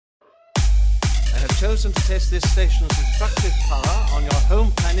chosen to test this station's destructive power on your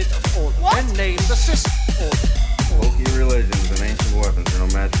home planet of Order. Then name the system. Order. Wokey religions and ancient weapons are no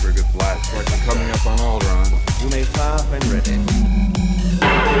match for a good blast party coming up on Alderaan. You may fire when ready.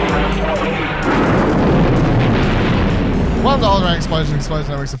 Welcome to Alderaan Explosion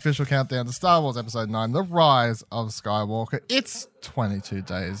Network's official countdown to Star Wars Episode 9, The Rise of Skywalker. It's 22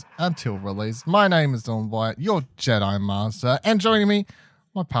 days until release. My name is Dylan Wyatt, your Jedi Master, and joining me,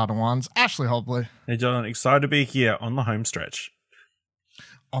 my Padawans, Ashley Hobley. Hey John, excited to be here on the home stretch.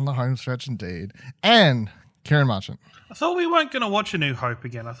 On the home stretch indeed. And Ciaran Marchant. I thought we weren't going to watch A New Hope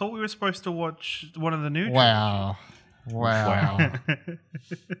again. I thought we were supposed to watch one of the new Wow. Wow.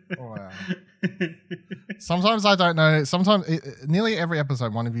 Sometimes I don't know. Sometimes, nearly every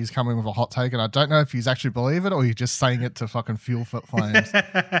episode, one of you is coming with a hot take, and I don't know if you actually believe it or you're just saying it to fucking fuel flames.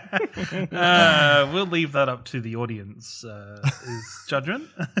 We'll leave that up to the audience. Is judgment.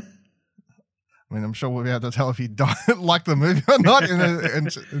 I mean, I'm sure we'll be able to tell if you don't like the movie or not in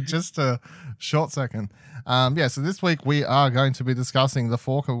just a short second. So this week we are going to be discussing the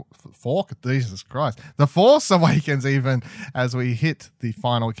Jesus Christ, the Force Awakens, even as we hit the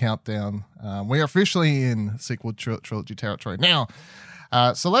final countdown. We're officially in sequel trilogy territory now.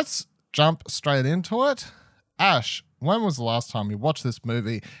 So let's jump straight into it. Ash, when was the last time you watched this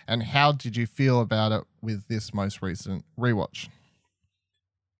movie, and how did you feel about it with this most recent rewatch?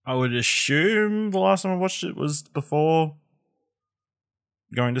 I would assume the last time I watched it was before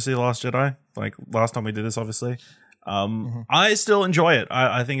going to see The Last Jedi. Like last time we did this, obviously. I still enjoy it.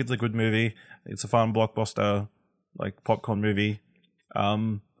 I think it's a good movie. It's a fun blockbuster, like popcorn movie.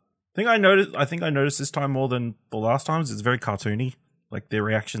 I think I noticed this time more than the last times. It's very cartoony, like their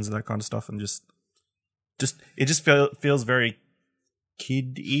reactions and that kind of stuff, and it feels very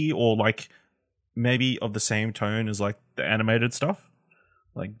kid-y, or like maybe of the same tone as like the animated stuff.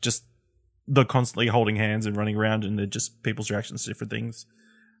 Like just the constantly holding hands and running around, and they're just people's reactions to different things.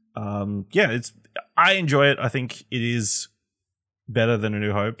 I enjoy it. I think it is better than A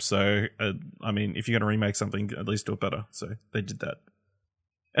New Hope. So, I mean, if you're going to remake something, at least do it better. So they did that.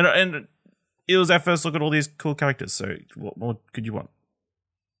 And it was our first look at all these cool characters. So what more could you want?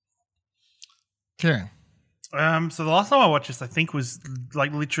 Ciaran. So the last time I watched this, I think, was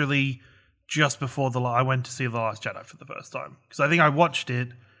like literally just before I went to see The Last Jedi for the first time. Because I think I watched it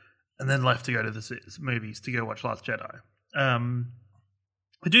and then left to go to the movies to go watch Last Jedi.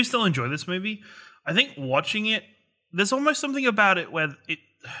 I do still enjoy this movie. I think watching it, there's almost something about it where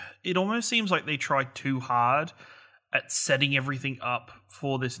it almost seems like they tried too hard at setting everything up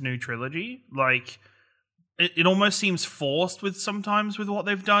for this new trilogy. Like, it almost seems forced sometimes with what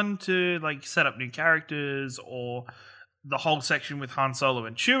they've done to like set up new characters, or the whole section with Han Solo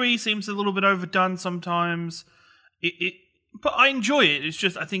and Chewie seems a little bit overdone sometimes. But I enjoy it. It's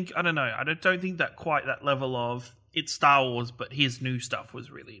just, I don't know. I don't think that quite that level of it's Star Wars, but his new stuff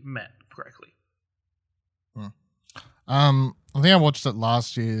was really met correctly. I think I watched it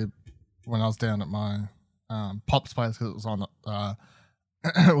last year when I was down at my Pop's place, because it was on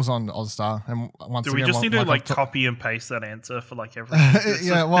it was on Ozstar. And once do again, we just need to like copy and paste that answer for like everything?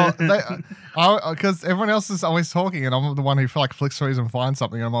 Yeah, well, because everyone else is always talking, and I'm the one who like flicks through and finds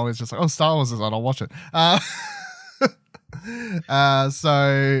something, and I'm always just like, oh, Star Wars is on, I'll watch it.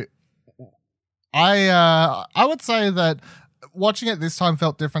 So I would say that watching it this time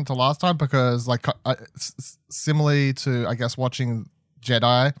felt different to last time, because like similarly to, I guess, watching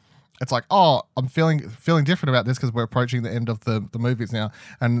Jedi, it's like, oh, I'm feeling different about this because we're approaching the end of the movies now,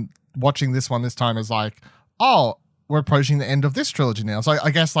 and watching this one this time is like, oh, we're approaching the end of this trilogy now. So I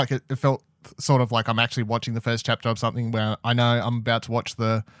guess like it felt sort of like I'm actually watching the first chapter of something where I know I'm about to watch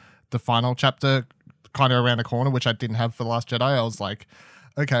the final chapter kind of around the corner, which I didn't have for The Last Jedi. I was like,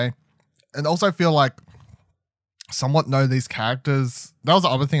 okay. And also feel like somewhat know these characters. That was the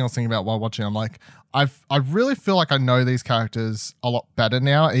other thing I was thinking about while watching. I'm like, I really feel like I know these characters a lot better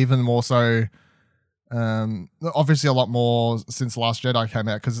now, even more so, obviously a lot more since The Last Jedi came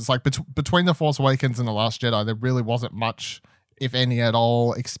out, because it's like between The Force Awakens and The Last Jedi, there really wasn't much, if any at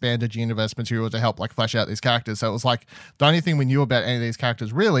all, expanded universe material to help like flesh out these characters. So it was like the only thing we knew about any of these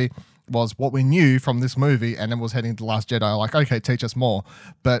characters really was what we knew from this movie, and then was heading to The Last Jedi, like, okay, teach us more.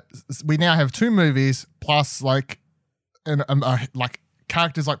 But we now have two movies plus like like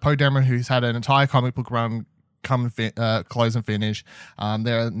characters like Poe Dameron, who's had an entire comic book run close and finish.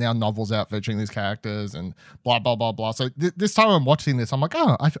 There are now novels out featuring these characters and blah blah blah blah. So this time I'm watching this, I'm like,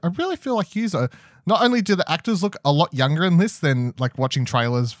 oh, I really feel like not only do the actors look a lot younger in this than like watching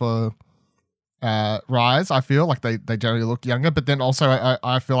trailers for Rise. I feel like they generally look younger, but then also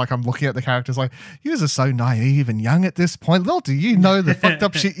I feel like I'm looking at the characters like, you guys are so naive and young at this point. Little do you know the fucked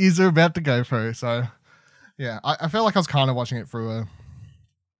up shit you're about to go through. So yeah, I feel like I was kind of watching it through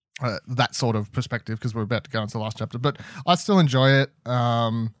that sort of perspective because we're about to go into the last chapter, but I still enjoy it.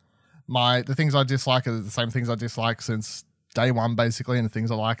 The things I dislike are the same things I dislike since day one, basically, and the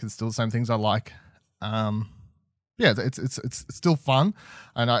things I like are still the same things I like. Yeah, it's still fun,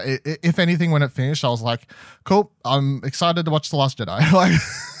 and if anything, when it finished, I was like, "Cool, I'm excited to watch The Last Jedi."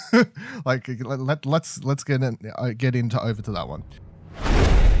 Let's get into over to that one.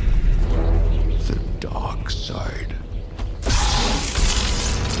 The dark side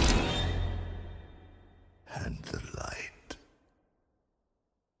and the light.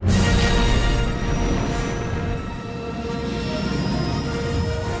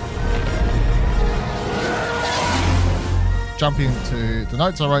 Jump into the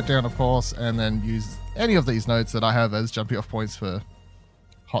notes I wrote down, of course, and then use any of these notes that I have as jumping off points for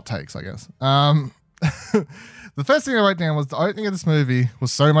hot takes, I guess. The first thing I wrote down was the opening of this movie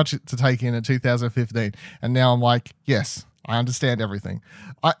was so much to take in 2015, and now I'm like, yes, I understand everything.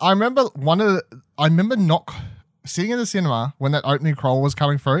 I remember not sitting in the cinema when that opening crawl was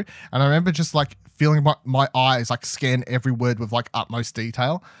coming through, and I remember just like feeling my eyes like scan every word with like utmost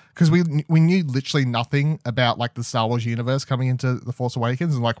detail, because we knew literally nothing about like the Star Wars universe coming into The Force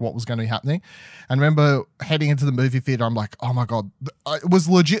Awakens and like what was going to be happening. And I remember heading into the movie theater, I'm like, oh my God, I was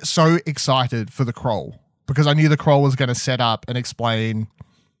legit so excited for the crawl because I knew the crawl was going to set up and explain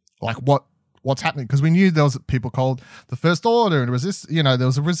like what's happening, because we knew there was people called the First Order and there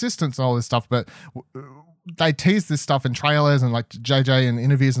was a resistance and all this stuff, but they teased this stuff in trailers and like JJ and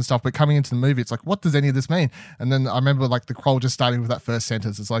interviews and stuff, but coming into the movie, it's like, what does any of this mean? And then I remember like the crawl just starting with that first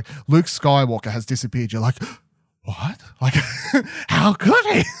sentence. It's like, Luke Skywalker has disappeared. You're like, what? Like, how could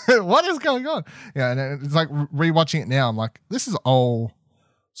he? What is going on? Yeah, and it's like rewatching it now, I'm like, this is all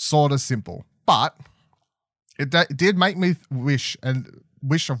sort of simple, but it did make me wish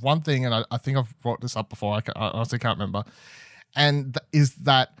of one thing, and I think I've brought this up before. I honestly can't remember, and is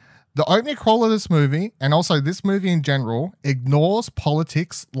that the opening crawl of this movie, and also this movie in general, ignores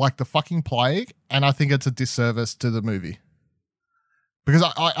politics like the fucking plague, and I think it's a disservice to the movie. Because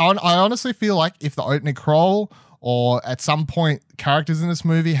I honestly feel like if the opening crawl or at some point characters in this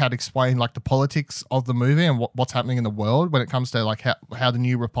movie had explained like the politics of the movie and what's happening in the world when it comes to like how the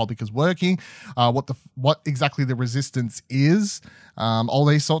New Republic is working, what exactly the resistance is, all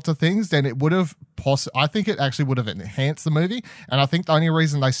these sorts of things, then it would have I think it actually would have enhanced the movie. And I think the only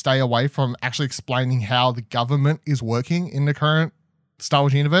reason they stay away from actually explaining how the government is working in the current Star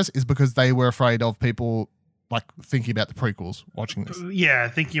Wars universe is because they were afraid of people like thinking about the prequels watching this. Yeah,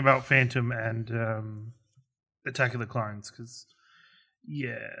 thinking about Phantom and Attack of the Clones, because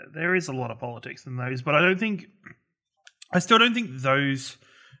there is a lot of politics in those, but I still don't think those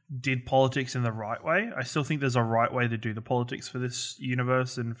did politics in the right way. I still think there's a right way to do the politics for this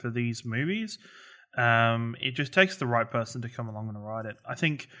universe and for these movies. It just takes the right person to come along and write it. I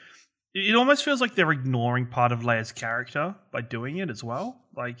think it almost feels like they're ignoring part of Leia's character by doing it as well.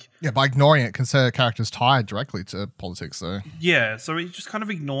 Like, yeah, by ignoring it, because her character's tied directly to politics, so. Yeah, so it just kind of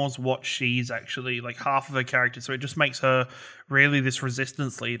ignores what she's actually, like half of her character, so it just makes her really this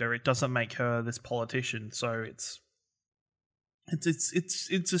resistance leader. It doesn't make her this politician, so it's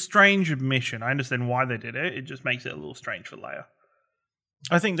a strange admission. I understand why they did it. It just makes it a little strange for Leia.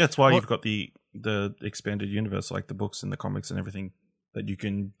 I think that's why you've got the expanded universe, like the books and the comics and everything, that you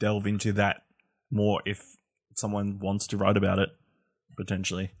can delve into that more if someone wants to write about it,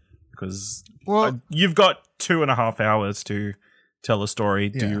 potentially. Because you've got 2.5 hours to tell a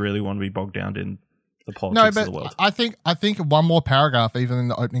story. Yeah. Do you really want to be bogged down in the politics of the world? I think one more paragraph, even in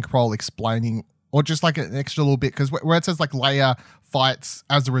the opening crawl, explaining, or just like an extra little bit, because where it says like Leia fights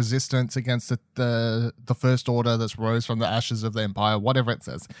as a resistance against the First Order that's rose from the ashes of the Empire, whatever it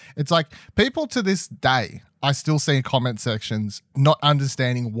says. It's like people to this day, I still see in comment sections not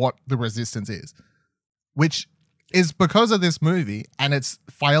understanding what the resistance is, which is because of this movie and its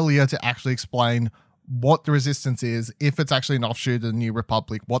failure to actually explain what the resistance is, if it's actually an offshoot of the New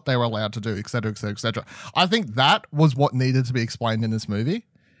Republic, what they were allowed to do, etc., etc., etc. I think that was what needed to be explained in this movie.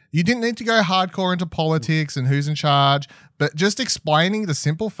 You didn't need to go hardcore into politics and who's in charge, but just explaining the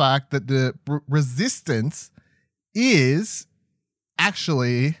simple fact that the resistance is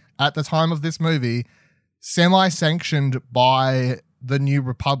actually, at the time of this movie, semi-sanctioned by the New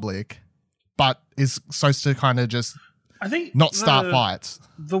Republic, but is supposed to kind of just not start fights.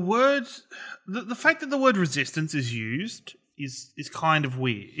 The word, the fact that the word resistance is used is kind of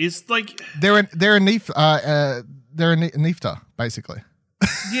weird. It's like they're a Nifta, basically.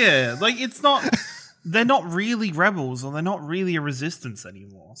 Yeah, like it's not. They're not really rebels, or they're not really a resistance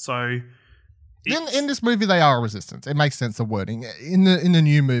anymore. So, in this movie, they are a resistance. It makes sense. The wording in the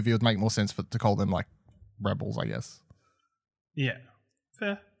new movie, it would make more sense to call them like rebels, I guess. Yeah,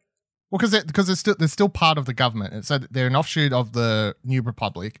 fair. Well, because they're still part of the government, and so they're an offshoot of the New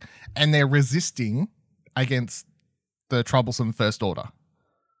Republic, and they're resisting against the troublesome First Order.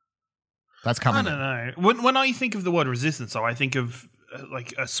 That's coming. I don't know. When I think of the word resistance, though, I think of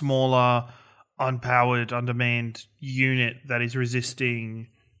like a smaller, unpowered, undermanned unit that is resisting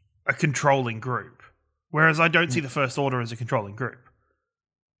a controlling group. Whereas I don't see the First Order as a controlling group.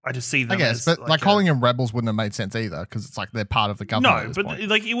 I just see them. I guess, as but like calling them rebels wouldn't have made sense either, because it's like they're part of the government. No, but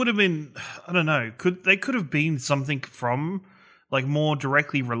like it would have been. I don't know. They could have been something from like more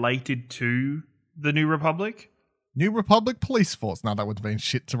directly related to the New Republic. New Republic Police Force. No, that would have been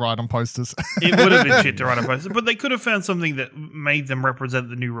shit to write on posters. It would have been shit to write on posters, but they could have found something that made them represent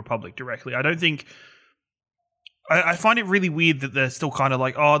the New Republic directly. I don't think. I find it really weird that they're still kind of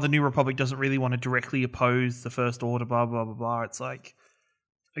like, oh, the New Republic doesn't really want to directly oppose the First Order, blah blah blah blah. It's like,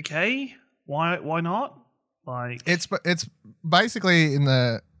 okay, why not? Like, it's basically in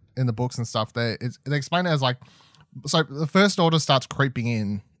the books and stuff. They explain it as like, so the First Order starts creeping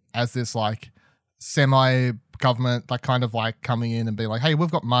in as this like semi-government, like kind of like coming in and being like, hey,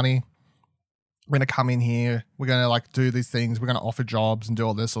 we've got money. We're going to come in here. We're going to like do these things. We're going to offer jobs and do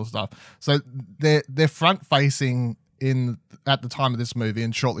all this sort of stuff. So they're front facing at the time of this movie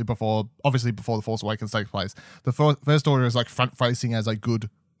and shortly before, obviously before The Force Awakens takes place. The First Order is like front facing as a good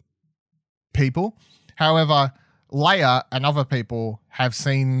people. However, Leia and other people have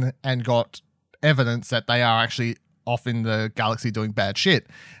seen and got evidence that they are actually off in the galaxy doing bad shit.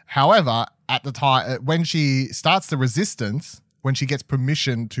 However, at the time when she starts the resistance, when she gets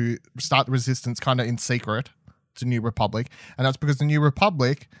permission to start the resistance kind of in secret to New Republic, and that's because the New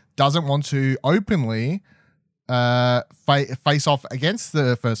Republic doesn't want to openly face off against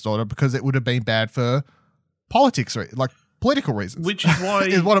the First Order because it would have been bad for political reasons. which is why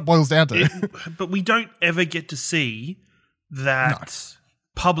is what it boils down to. But we don't ever get to see that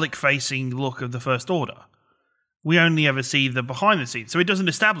public-facing look of the First Order. We only ever see the behind the scenes, so it doesn't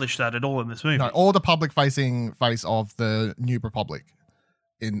establish that at all in this movie. No, or the public-facing face of the New Republic.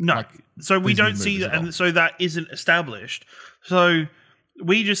 So we don't see that, and so that isn't established. So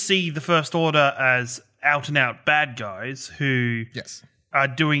we just see the First Order as out-and-out bad guys who are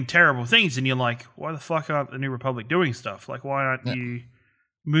doing terrible things, and you're like, why the fuck aren't the New Republic doing stuff? Like, why aren't you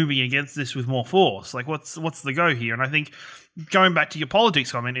moving against this with more force? Like, what's the go here? And I think going back to your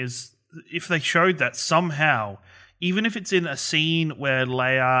politics comment is, if they showed that somehow, even if it's in a scene where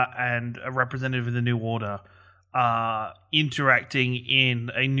Leia and a representative of the New Order are interacting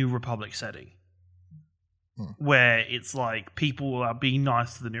in a New Republic setting, where it's like people are being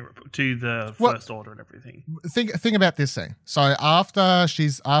nice to the First Order and everything. Think about this scene. So after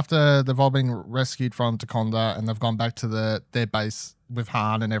they've all been rescued from Takonda and they've gone back to their base with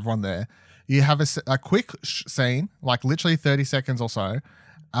Han and everyone there, you have a quick scene, like literally 30 seconds or so,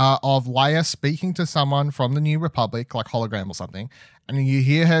 of Leia speaking to someone from the New Republic, like hologram or something, and you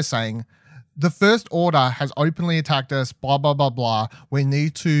hear her saying, the First Order has openly attacked us, blah, blah, blah, blah. We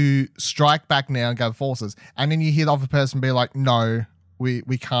need to strike back now and gather forces. And then you hear the other person be like, no, we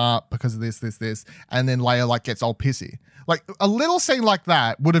can't because of this. And then Leia like gets all pissy. Like a little scene like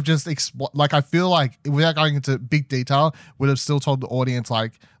that would have just, I feel like without going into big detail, would have still told the audience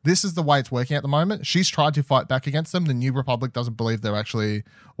like, this is the way it's working at the moment. She's tried to fight back against them. The New Republic doesn't believe they're actually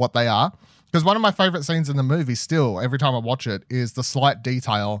what they are. Because one of my favorite scenes in the movie still, every time I watch it, is the slight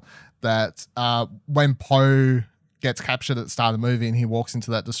detail that when Poe gets captured at the start of the movie and he walks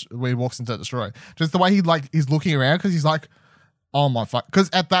into that destroyer, just the way he's looking around because he's like, oh my fuck, because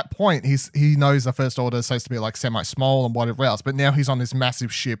at that point he knows the First Order is supposed to be like semi-small and whatever else, but now he's on this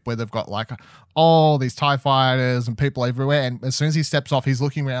massive ship where they've got like all these TIE fighters and people everywhere, and as soon as he steps off, he's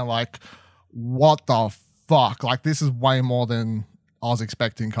looking around like, what the fuck, like this is way more than I was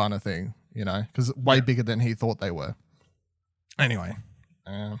expecting kind of thing, you know, because way bigger than he thought they were. Anyway,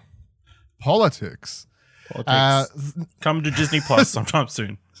 politics. Come to Disney Plus sometime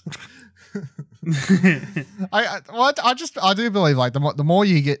soon. I do believe like the more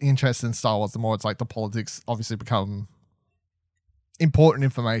you get interested in Star Wars, the more it's like the politics obviously become important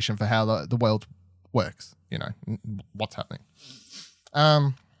information for how the world works, you know, what's happening.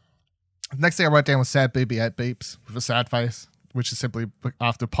 Next thing I wrote down was sad BB-8 beeps with a sad face, which is simply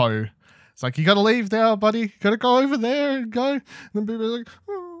after Poe. It's like, you gotta leave now, buddy. You gotta go over there and go. And then BB-8's like,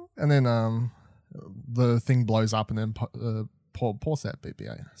 oh. And then the thing blows up and then poor sad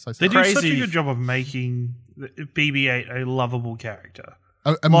BB-8. So they do such a good job of making BB-8 a lovable character.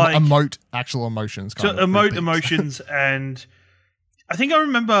 emote actual emotions. To emote emotions, and I think I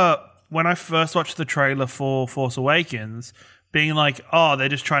remember when I first watched the trailer for Force Awakens, being like, "Oh, they're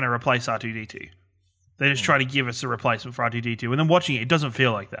just trying to replace R2D2. They're just trying to give us a replacement for R2D2." And then watching it doesn't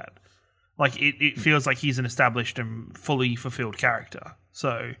feel like that. Like it feels like he's an established and fully fulfilled character.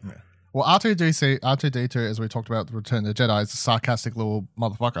 So, well, R2D2, as we talked about, Return of the Jedi, is a sarcastic little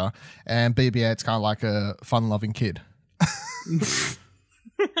motherfucker, and BB-8's kind of like a fun-loving kid.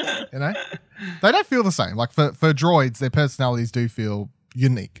 You know, they don't feel the same. Like for droids, their personalities do feel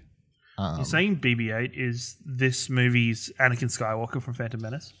unique. You're saying BB-8 is this movie's Anakin Skywalker from Phantom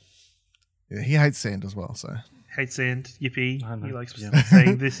Menace? Yeah, he hates sand as well, so. Hates sand, yippee. He likes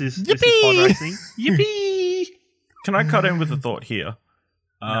saying this is pod racing. Yippee! Can I cut in with a thought here?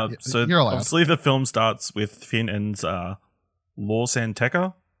 So you're allowed. Obviously the film starts with Finn and Lor San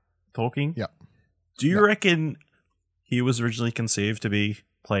Tekka talking. Yeah. Do you reckon he was originally conceived to be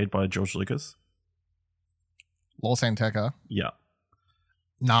played by George Lucas? Lor San Tekka? Yeah.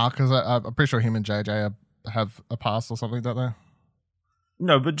 Nah, because I'm pretty sure him and JJ have a past or something, don't they?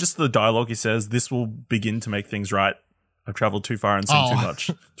 No, but just the dialogue he says, "This will begin to make things right. I've traveled too far and seen too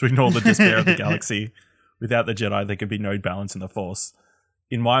much to ignore the despair of the galaxy. Without the Jedi, there could be no balance in the Force."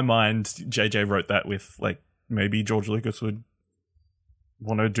 In my mind, JJ wrote that with, like, maybe George Lucas would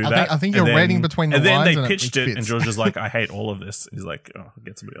want to do that. I think you're reading between the lines. And then they and pitched it, fits. and George is like, "I hate all of this." He's like, "Oh, I'll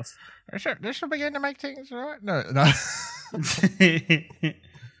get somebody else." This should begin to make things right. No.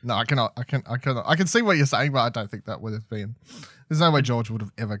 No, I cannot. I can see what you're saying, but I don't think that would have been. There's no way George would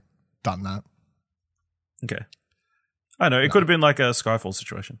have ever done that. Okay. I know. It could have been like a Skyfall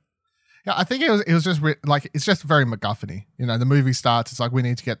situation. Yeah, I think it was just like, it's just very MacGuffin-y. You know, the movie starts, it's like, we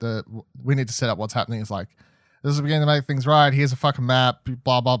need to set up what's happening. It's like, this is beginning to make things right. Here's a fucking map,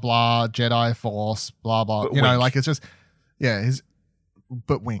 blah, blah, blah, Jedi Force, blah, blah. But you know, wink. like, it's just, yeah,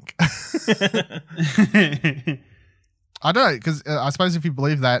 but wink. I don't know, because I suppose if you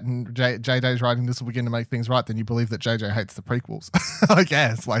believe that and JJ's writing this will begin to make things right, then you believe that JJ hates the prequels. I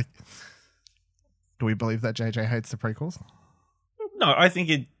guess. Like, do we believe that JJ hates the prequels? No, I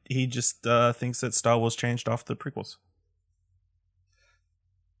think he just thinks that Star Wars changed after the prequels.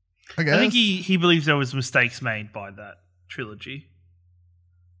 I guess. I think he believes there was mistakes made by that trilogy.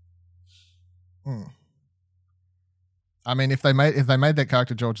 I mean, if they made that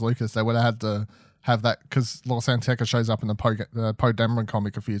character George Lucas, they would have had to have that, because Lor San Tekka shows up in the Poe Dameron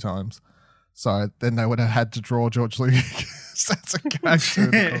comic a few times. So then they would have had to draw George Lucas as a character.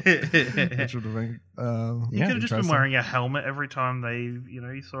 Which would have been, He could have just been wearing a helmet every time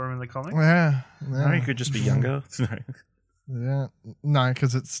you saw him in the comic. Yeah. No, he could just be younger. Yeah. No,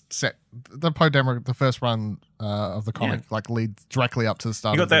 because it's set. The Poe Dameron, the first run of the comic, like leads directly up to the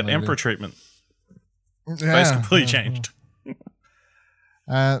start. You got of the that movie. Emperor treatment. Yeah. Face completely changed.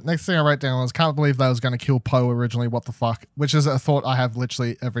 Next thing I wrote down was, can't believe they was going to kill Poe originally. What the fuck? Which is a thought I have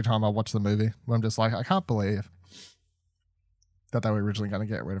literally every time I watch the movie, where I'm just like, I can't believe that they were originally going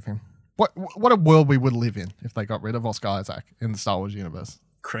to get rid of him. What a world we would live in if they got rid of Oscar Isaac in the Star Wars universe.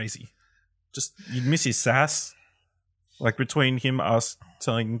 Crazy. Just, you'd miss his sass. Like, between him, us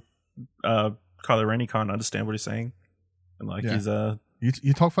telling Kylo Ren he can't understand what he's saying. And like, he's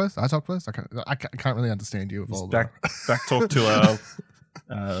You talk first? I talk first? I can't really understand you with all back talk to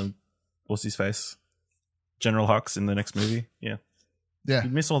what's his face? General Hux in the next movie. Yeah. Yeah.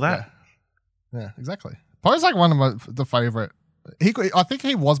 You'd miss all that. Yeah, exactly. Poe's like one of the favorite. I think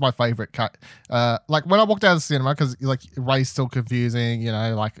he was my favorite cut. Like when I walked out of the cinema, because like Rey's still confusing, you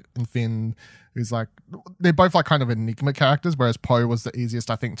know, like, and Finn is like, they're both like kind of enigma characters, whereas Poe was the easiest,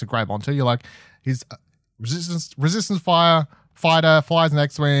 I think, to grab onto. You're like, he's resistance fighter, flies an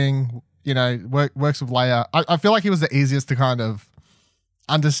X-wing, you know, works with Leia. I feel like he was the easiest to kind of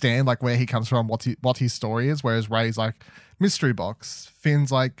understand, like where he comes from, what his story is, whereas Rey's like mystery box,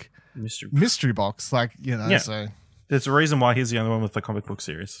 Finn's like mystery box, like, you know. Yeah. So there's a reason why he's the only one with the comic book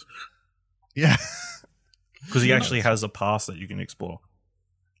series, yeah, because he actually has a past that you can explore.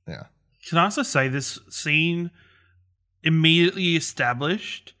 Yeah. Can I also say this scene immediately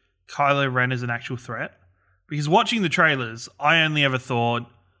established Kylo Ren as an actual threat? Because watching the trailers, I only ever thought,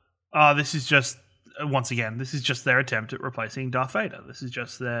 this is just, once again, this is just their attempt at replacing Darth Vader. This is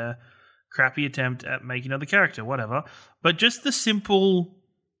just their crappy attempt at making another character, whatever. But just the simple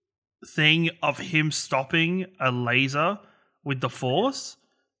thing of him stopping a laser with the Force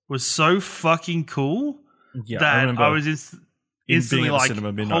was so fucking cool that I was instantly being like,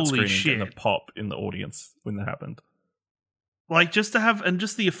 cinema midnight holy screening, shit. getting a pop in the audience when that happened. Like, just to have, and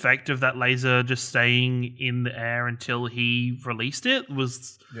just the effect of that laser just staying in the air until he released it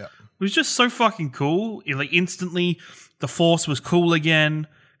was was just so fucking cool. Like instantly, the Force was cool again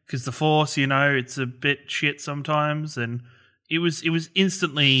because the Force, it's a bit shit sometimes, and it was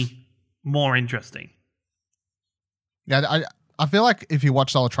instantly more interesting. Yeah, I feel like if you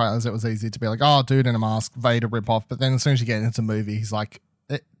watched all the trailers, it was easy to be like, oh, dude in a mask, Vader ripoff. But then as soon as you get into the movie, he's like,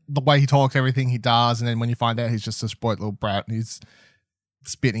 the way he talks, everything he does, and then when you find out he's just a spoiled little brat and he's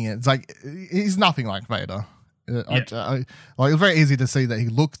spitting it, it's like, he's nothing like Vader. Yeah. It was very easy to see that he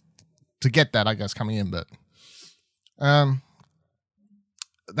looked to get that, I guess, coming in. But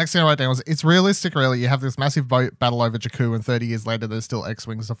next thing I wrote down was, it's realistic, really. You have this massive boat battle over Jakku, and 30 years later, there's still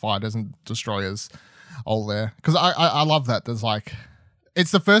X-Wings to fighters and destroyers all there. Because I love that. There's like,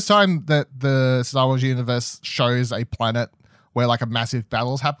 it's the first time that the Star Wars universe shows a planet where like a massive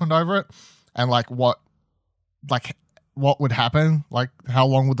battle's happened over it, and like what would happen, like how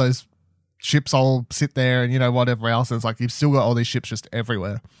long would those ships all sit there, and whatever else. It's like you've still got all these ships just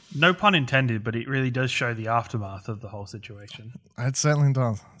everywhere. No pun intended, but it really does show the aftermath of the whole situation. It certainly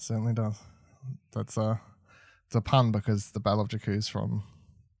does. It certainly does. That's it's a pun because the Battle of Jakku is from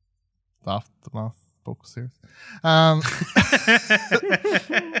the Aftermath book series.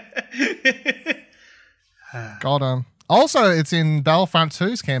 God, also, it's in Battlefront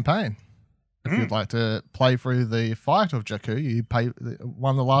 2's campaign. If you'd like to play through the fight of Jakku, you pay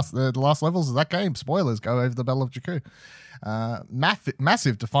one of the last levels of that game. Spoilers, go over the Battle of Jakku.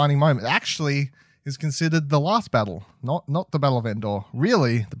 Massive defining moment. Actually, is considered the last battle, not the Battle of Endor.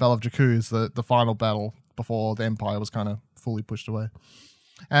 Really, the Battle of Jakku is the final battle before the Empire was kind of fully pushed away.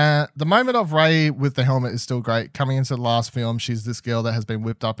 The moment of Rey with the helmet is still great. Coming into the last film, she's this girl that has been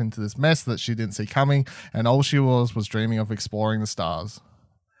whipped up into this mess that she didn't see coming, and all she was dreaming of exploring the stars.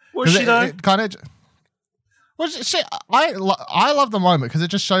 Was she though? I love the moment because it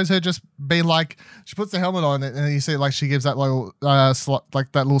just shows her just being like, she puts the helmet on and you see like she gives that little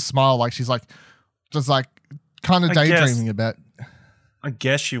like that little smile, like she's like just like kind of daydreaming about. I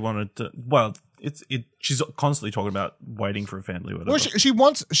guess she wanted to. Well, she's constantly talking about waiting for a family. Or whatever. Well, she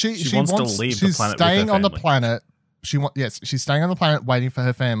wants to leave the planet. She's staying on the planet. She's staying on the planet waiting for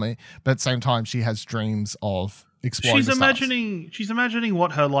her family, but at the same time she has dreams of exploring. She's imagining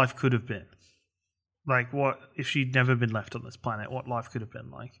what her life could have been. Like, what if she'd never been left on this planet? What life could have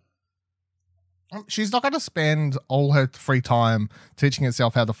been like? She's not going to spend all her free time teaching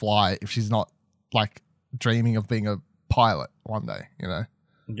herself how to fly if she's not like dreaming of being a pilot one day. Yeah.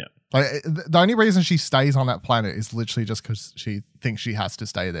 Like the only reason she stays on that planet is literally just because she thinks she has to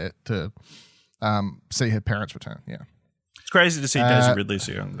stay there to see her parents return. Yeah. It's crazy to see Daisy Ridley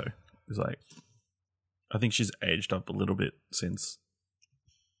so young though. It's like, I think she's aged up a little bit since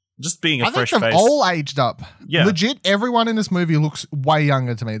just being a fresh face. I think they've all aged up. Yeah. Legit, everyone in this movie looks way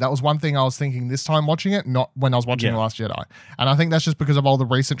younger to me. That was one thing I was thinking this time watching it, not when I was watching The Last Jedi. And I think that's just because of all the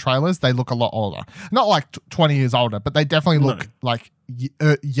recent trailers. They look a lot older. Not like 20 years older, but they definitely look like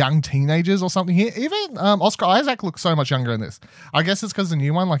young teenagers or something here. Even Oscar Isaac looks so much younger in this. I guess it's because the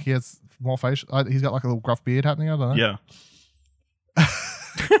new one, like he has more facial. He's got like a little gruff beard happening. I don't know. Yeah.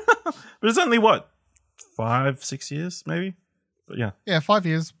 But it's only what? 5-6 years, maybe. But yeah, 5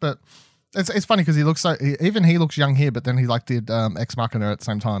 years. But it's funny because he looks so. Even he looks young here, but then he like did Ex Machina at the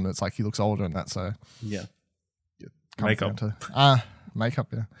same time. It's like he looks older in that. So yeah, makeup. Makeup.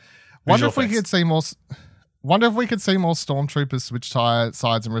 Yeah. Wonder if we could see more stormtroopers switch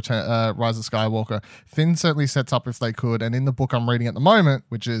sides and return Rise of Skywalker. Finn certainly sets up if they could, and in the book I'm reading at the moment,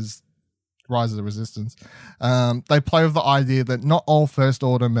 which is Rise of the Resistance, they play with the idea that not all First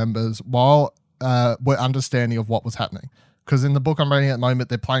Order members were understanding of what was happening. Because in the book I'm reading at the moment,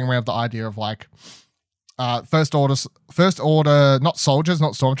 they're playing around with the idea of like First Order, not soldiers,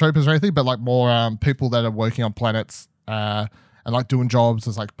 not stormtroopers or anything, but like more people that are working on planets and like doing jobs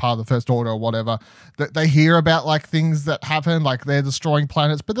as like part of the First Order or whatever. They hear about like things that happen, like they're destroying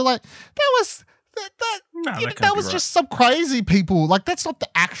planets, but they're like, that was just some crazy people. Like that's not the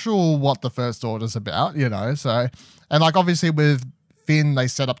actual what the First Order's about, So, and like obviously with Finn, they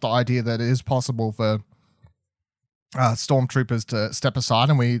set up the idea that it is possible for stormtroopers to step aside,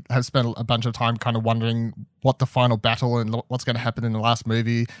 and we have spent a bunch of time kind of wondering what the final battle and what's going to happen in the last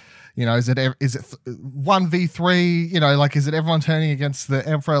movie. Is it 1v3? Like is it everyone turning against the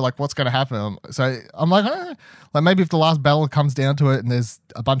Emperor? Like what's going to happen? So I'm like, like maybe if the last battle comes down to it, and there's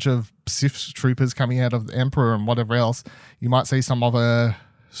a bunch of Sith troopers coming out of the Emperor and whatever else, you might see some other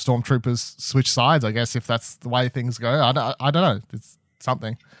stormtroopers switch sides. I guess if that's the way things go, I don't know. It's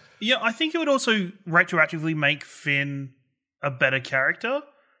something. Yeah, I think it would also retroactively make Finn a better character.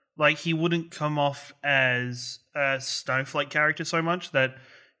 Like, he wouldn't come off as a snowflake character so much that,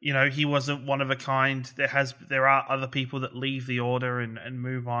 he wasn't one of a kind. There are other people that leave the Order and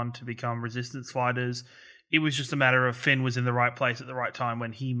move on to become Resistance fighters. It was just a matter of Finn was in the right place at the right time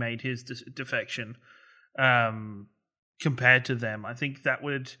when he made his defection. Compared to them, I think that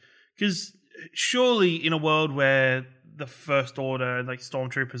would, because surely in a world where the First Order, like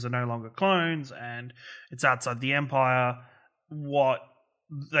stormtroopers, are no longer clones and it's outside the Empire,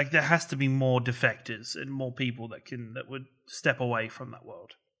 there has to be more defectors and more people that would step away from that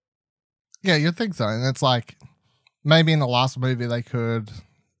world. Yeah, you'd think so. And it's like, maybe in the last movie they could,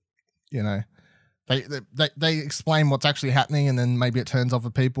 they explain what's actually happening, and then maybe it turns off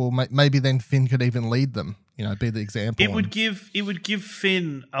of people. Maybe then Finn could even lead them, be the example. It would give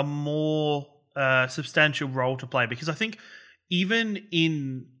Finn a more substantial role to play, because I think even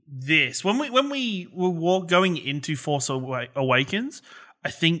in this, when we were going into Force Awakens,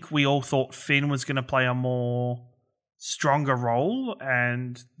 I think we all thought Finn was going to play a more stronger role,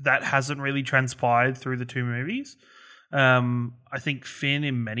 and that hasn't really transpired through the two movies. I think Finn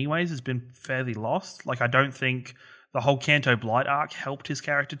in many ways has been fairly lost. Like, I don't think the whole Canto Blight arc helped his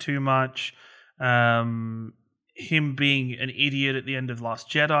character too much. Him being an idiot at the end of Last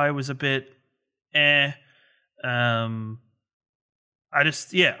Jedi was a bit I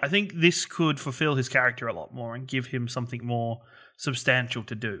think this could fulfill his character a lot more and give him something more substantial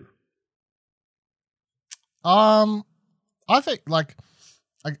to do. I think, like,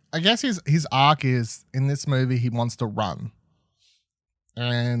 I guess his arc is, in this movie, he wants to run.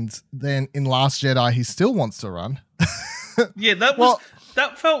 And then in Last Jedi, he still wants to run. Yeah,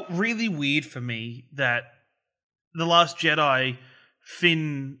 that felt really weird for me, that The Last Jedi,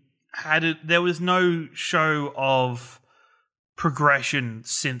 Finn there was no show of progression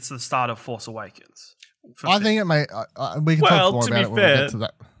since the start of Force Awakens. I think it may, we can talk more about it when we get to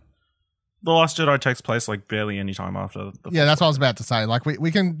that. The Last Jedi takes place like barely any time after. That's what I was about to say. Like,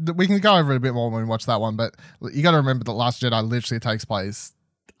 we can go over it a bit more when we watch that one, but you got to remember that Last Jedi literally takes place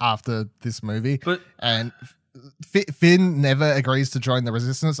after this movie, and Finn never agrees to join the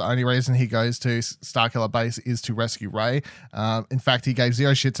Resistance. The only reason he goes to Starkiller Base is to rescue Rey. In fact, he gave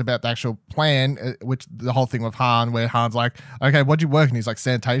zero shits about the actual plan, which the whole thing with Han, where Han's like, okay, what'd you work? And he's like,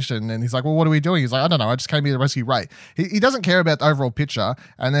 sanitation. And he's like, well, what are we doing? He's like, I don't know. I just came here to rescue Rey. He doesn't care about the overall picture.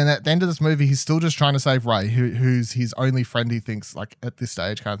 And then at the end of this movie, he's still just trying to save Rey, who's his only friend, he thinks, like, at this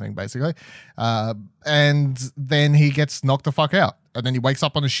stage kind of thing, basically. And then he gets knocked the fuck out. And then he wakes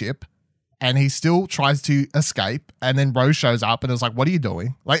up on a ship, and he still tries to escape, and then Rose shows up and is like, what are you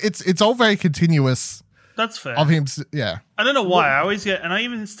doing? Like, it's all very continuous. That's fair. Of him, yeah. I don't know why. I always get, and I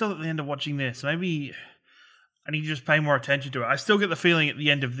even still at the end of watching this, maybe I need to just pay more attention to it. I still get the feeling at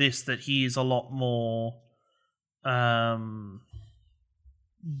the end of this that he is a lot more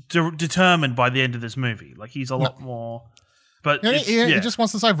determined by the end of this movie. Like, he's a lot more... But he just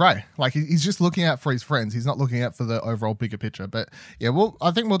wants to save Rey. Like, he's just looking out for his friends. He's not looking out for the overall bigger picture. But yeah, I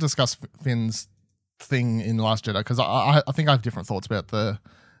think we'll discuss Finn's thing in Last Jedi, because I think I have different thoughts about the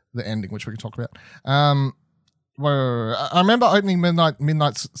ending, which we can talk about. Where I remember opening midnight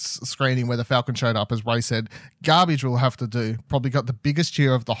screening where the Falcon showed up, as Rey said, "Garbage will have to do." Probably got the biggest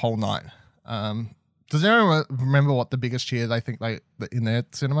cheer of the whole night. Does anyone remember what the biggest cheer they think in their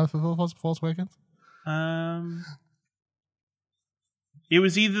cinema for Force Awakens? It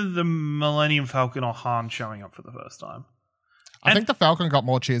was either the Millennium Falcon or Han showing up for the first time. I think the Falcon got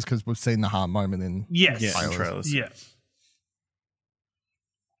more cheers because we've seen the Han moment in trailers. Yeah.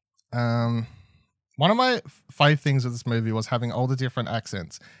 One of my fave things of this movie was having all the different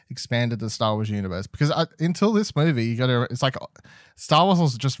accents expanded the Star Wars universe, because until this movie, it's like Star Wars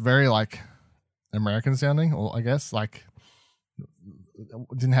was just very like American sounding, or I guess like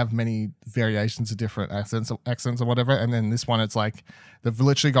didn't have many variations of different accents or whatever. And then this one, it's like they've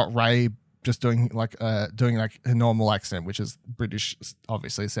literally got Rey just doing like a normal accent, which is British,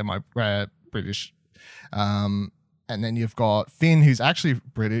 obviously semi-British. And then you've got Finn, who's actually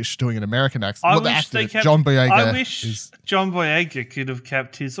British, doing an American accent. John Boyega. I wish John Boyega could have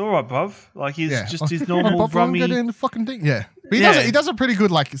kept his all right, bruv. Like, he's just his normal rummy. Get in the fucking thing. Yeah, but he does a pretty good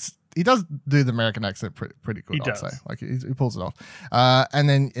like. He does do the American accent pretty good, I'd say. Like, he pulls it off. And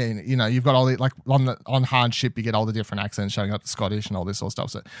then, you've got all the, like, on Han ship, you get all the different accents showing up, Scottish and all this sort of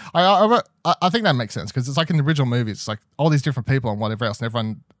stuff. So I think that makes sense, because it's like in the original movie, it's like all these different people and whatever else,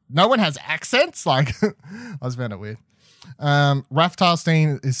 and no one has accents. Like, I just found it weird. Raftar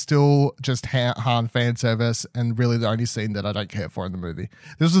scene is still just Han fan service, and really the only scene that I don't care for in the movie.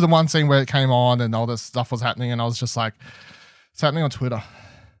 This was the one scene where it came on and all this stuff was happening, and I was just like, it's happening on Twitter.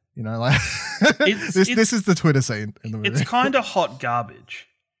 Like this is the Twitter scene in the movie. It's kind of hot garbage.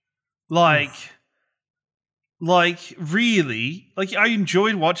 Like Like, really, like I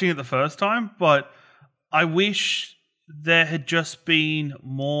enjoyed watching it the first time, but I wish there had just been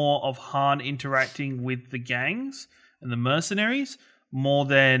more of Han interacting with the gangs and the mercenaries more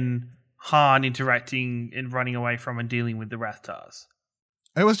than Han interacting and running away from and dealing with the Rathtars.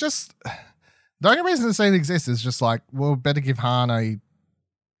 It was just the only reason the scene exists is just like, well, better give Han a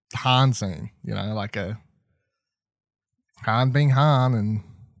Han scene, you know, like a Han being Han and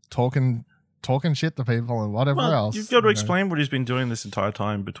talking shit to people and whatever else. You've got to explain what he's been doing this entire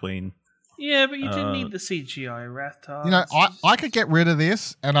time between. Yeah, but you didn't need the CGI Rathtars. You know, I could get rid of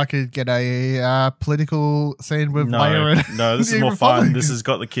this and I could get a political scene with Leia and No, this is more fun. This has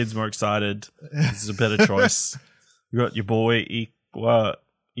got the kids more excited. This is a better choice. You got your boy Iko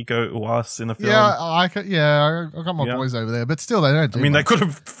Uwas in the film. Yeah, I got my boys over there, but still they don't do they could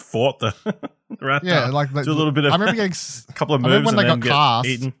have fought the Rathdar. Yeah, like do a little bit of. I remember getting a couple of moves when they and then got get cast.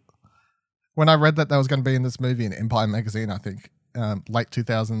 eaten. When I read that was going to be in this movie in Empire magazine, I think late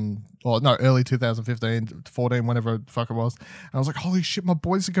 2000 or no, early 2015, 14, whenever the fuck it was. And I was like, holy shit, my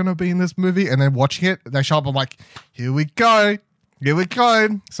boys are going to be in this movie. And then watching it, they show up. I'm like, here we go.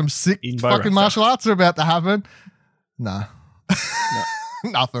 Some sick fucking martial arts are about to happen. Nah. No.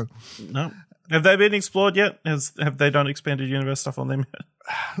 Nothing. No. Have they been explored yet? Have they done expanded universe stuff on them yet?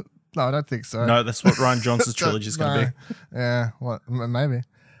 No, I don't think so. No, that's what Ryan Johnson's trilogy is going to be. Yeah, maybe.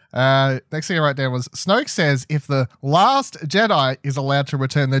 Next thing I wrote down was Snoke says if the last Jedi is allowed to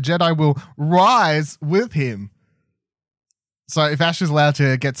return, the Jedi will rise with him. So if Ash is allowed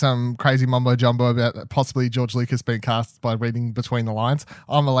to get some crazy mumbo jumbo about possibly George Lucas being cast by reading between the lines,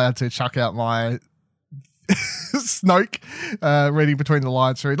 I'm allowed to chuck out my Snoke reading between the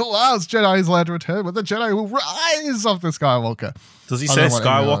lines through the last Jedi is allowed to return, but the Jedi will rise off the Skywalker. Does he say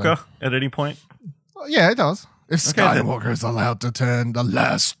Skywalker at any point? Yeah, it does. If Skywalker is allowed to turn, the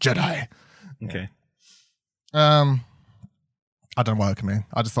last Jedi. Okay. I don't know what it can mean.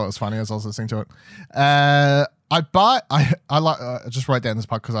 I just thought it was funny as I was listening to it. I just wrote down this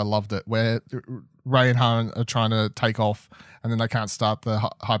part because I loved it, where Rey and Han are trying to take off and then they can't start the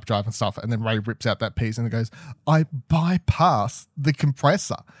hyperdrive and stuff, and then Rey rips out that piece and it goes, I bypassed the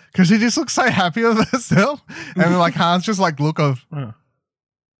compressor, because she just looks so happy with herself. And then like Han's just like look of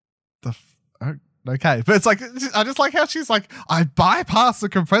okay, but it's like I just like how she's like, I bypassed the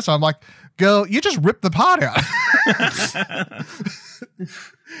compressor. I'm like, girl, you just ripped the part out. You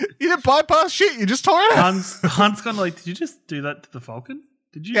didn't bypass shit. You just tore it out. Han's kind of like, did you just do that to the Falcon?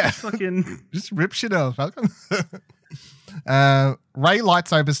 Did you just fucking just rip shit out of Falcon? The Rey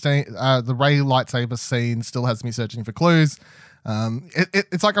lightsaber scene still has me searching for clues.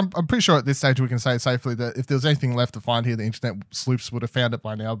 It's like I'm pretty sure at this stage we can say safely that if there was anything left to find here, the internet sleuths would have found it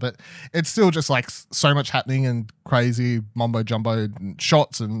by now. But it's still just like so much happening and crazy mumbo jumbo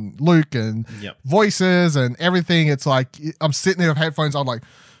shots and Luke and voices and everything. It's like I'm sitting there with headphones on, like,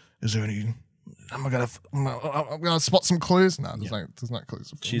 is there any? I'm gonna spot some clues. No, there's no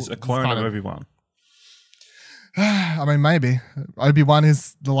clues. She's a clone of Obi-Wan. I mean, maybe Obi-Wan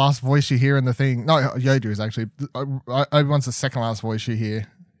is the last voice you hear in the thing. No, Yoda is actually. Obi-Wan's the second last voice you hear.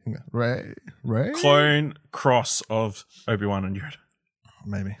 Rey? Clone cross of Obi-Wan and Yoda.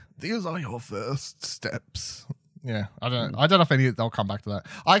 Maybe. These are your first steps. Yeah, I don't know if they'll come back to that.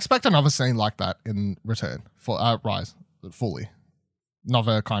 I expect another scene like that in Return for Rise fully.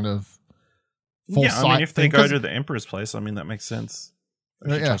 Another kind of full sight. I mean, if they go to the Emperor's place, I mean that makes sense.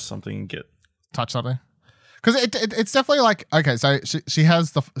 They should touch something and touch something. Because it's definitely like, okay, so she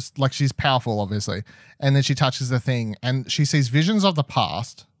has she's powerful, obviously, and then she touches the thing and she sees visions of the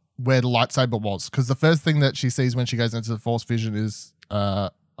past where the lightsaber was. Because the first thing that she sees when she goes into the Force vision is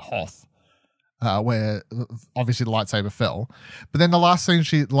Hoth, where obviously the lightsaber fell. But then the last thing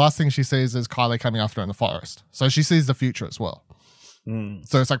she sees is Kylo coming after her in the forest. So she sees the future as well.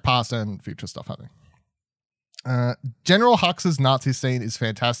 So it's like past and future stuff happening. General Hux's Nazi scene is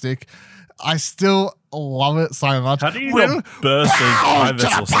fantastic. I still love it so much. How do you burst a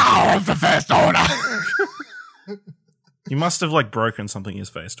vessel? Power of the First Order. He must have like broken something in his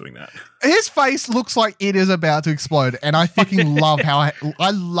face doing that. His face looks like it is about to explode, and I fucking love how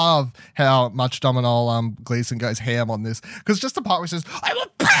I love how much Domhnall Gleeson goes ham on this, because just the part where he says, "I will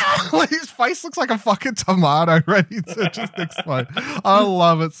power," his face looks like a fucking tomato ready to just explode. I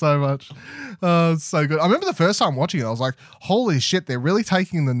love it so much. It's so good. I remember the first time watching it, I was like, "Holy shit!" They're really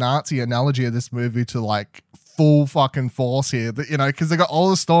taking the Nazi analogy of this movie to like full fucking force here, you know, because they got all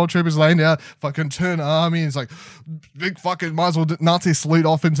the stormtroopers laying down, fucking turn army. It's like big fucking might as well Nazi salute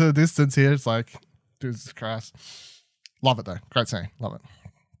off into the distance here. It's like, Jesus Christ. Love it though. Great scene. Love it.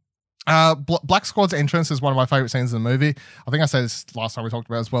 Black Squad's entrance is one of my favorite scenes in the movie. I think I said this last time we talked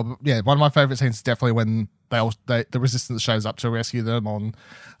about it as well, but yeah, one of my favorite scenes is definitely when the resistance shows up to rescue them on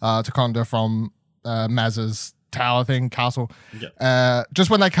Takonda from Maz's tower thing, castle. Just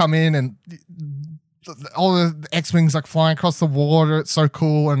when they come in and all the X-Wings like flying across the water, it's so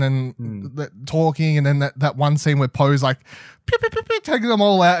cool. And then talking, and then that one scene where Poe's like pew, pew, pew, pew, taking them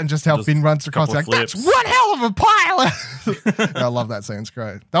all out, and just how Finn runs across, like, that's one hell of a pilot. I love that scene. It's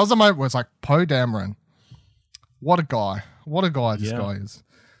great. That was the moment where it's like, Poe Dameron, what a guy this guy is.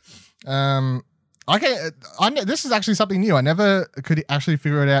 This is actually something new. I never could actually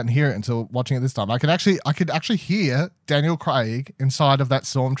figure it out and hear it until watching it this time. I could actually hear Daniel Craig inside of that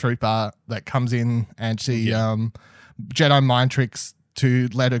stormtrooper that comes in, and she Jedi mind tricks to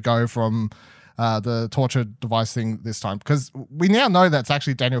let her go from the torture device thing this time, because we now know that's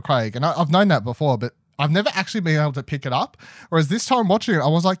actually Daniel Craig, and I've known that before, but I've never actually been able to pick it up. Whereas this time watching it, I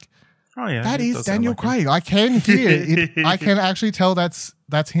was like, oh yeah, that is Daniel Craig. I can hear it. I can actually tell that's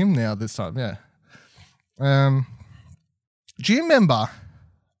him now this time. Yeah. Do you remember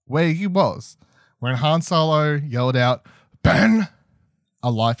where he was when Han Solo yelled out, "Ben"?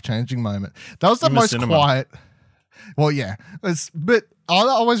 A life-changing moment. That was the most quiet. Well, yeah, but I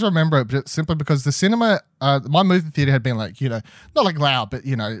always remember it, but simply because the cinema, my movie theater had been like, not like loud, but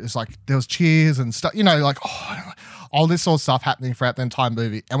it's like there was cheers and stuff, like all this sort of stuff happening throughout the entire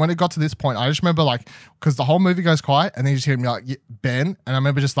movie. And when it got to this point, I just remember like, because the whole movie goes quiet, and then you just hear me like, Ben, and I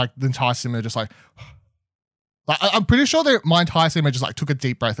remember just like the entire cinema just like I'm pretty sure that my entire cinema just like took a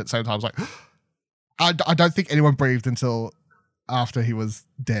deep breath at the same time. I was like, I don't think anyone breathed until after he was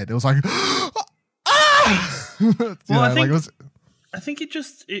dead. It was like, well, I think it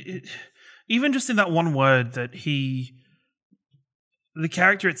just even just in that one word that the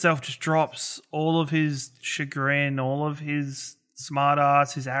character itself just drops all of his chagrin, all of his smart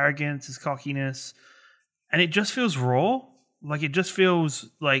ass, his arrogance, his cockiness, and it just feels raw. Like, it just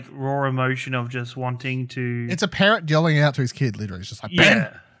feels like raw emotion of just wanting to... It's a parent yelling out to his kid, literally. It's just like, Ben!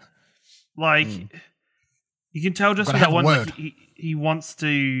 Yeah. Like, you can tell just from that one, like, he wants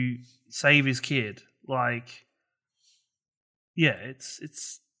to save his kid. Like, yeah,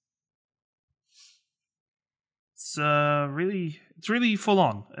 it's really full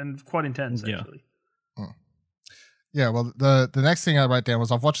on and quite intense, actually. Yeah, well, the next thing I wrote down was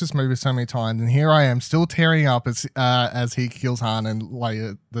I've watched this movie so many times, and here I am still tearing up as he kills Han, and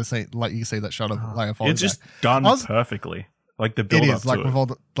Leia, you see that shot of Leia falling. It's just done perfectly, like the build up to like it. with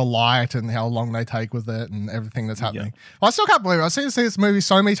all the light and how long they take with it and everything that's happening. Well, I still can't believe it. I've seen this movie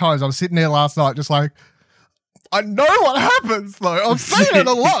so many times. I was sitting there last night just like, I know what happens though. I've seen it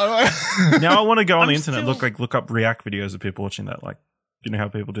a lot. Now I want to go on the internet, look up react videos of people watching that. Like, you know how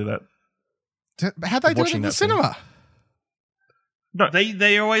people do that? How'd they do it in the cinema? No,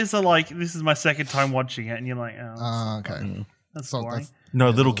 they always are like, this is my second time watching it, and you're like, oh, okay, that's boring. No,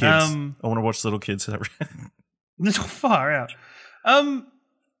 little kids. I want to watch little kids. Little far out. I've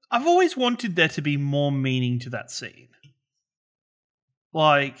always wanted there to be more meaning to that scene.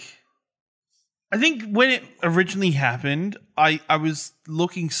 Like, I think when it originally happened, I was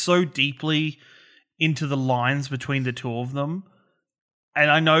looking so deeply into the lines between the two of them,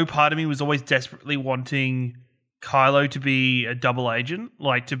 and I know part of me was always desperately wanting Kylo to be a double agent,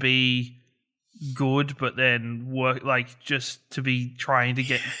 like to be good, but then work, like just to be trying to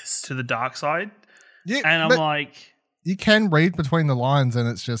get to the dark side. Yeah, and I'm like, you can read between the lines, and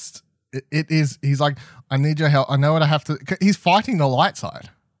it's just it is. He's like, I need your help. I know what I have to. He's fighting the light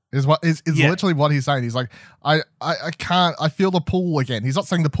side. Is literally what he's saying. He's like, I can't. I feel the pull again. He's not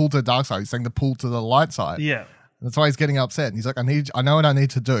saying the pull to the dark side. He's saying the pull to the light side. Yeah. That's why he's getting upset. And he's like, I know what I need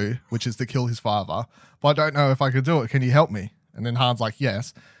to do, which is to kill his father, but I don't know if I could do it. Can you help me? And then Han's like,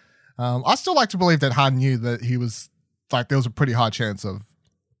 yes. I still like to believe that Han knew that he was like, there was a pretty high chance of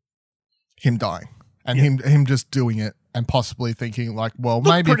him dying and him just doing it and possibly thinking like, well,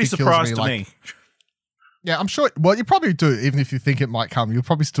 maybe if he kills me, yeah, I'm sure. Well, you probably do. Even if you think it might come, you'll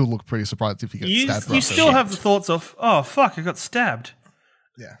probably still look pretty surprised if you get stabbed. You still have the thoughts of, oh fuck, I got stabbed.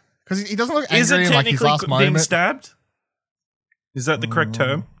 Yeah. Because he doesn't look angry in like his last moment. Being stabbed? Is that the correct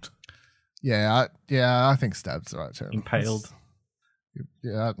term? Yeah, I think stabbed's the right term. Impaled.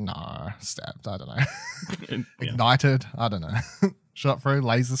 Stabbed. I don't know. Ignited. I don't know. Shot through.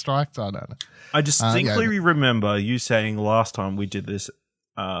 Laser striked. I don't know. I distinctly remember you saying last time we did this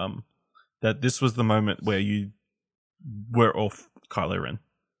that this was the moment where you were off Kylo Ren.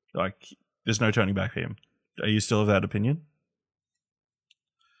 Like, there's no turning back for him. Are you still of that opinion?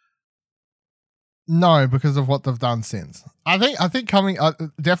 No, because of what they've done since. I think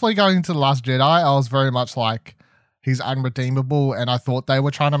definitely going into The Last Jedi, I was very much like, he's unredeemable, and I thought they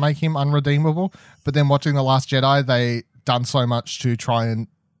were trying to make him unredeemable. But then watching The Last Jedi, they done so much to try and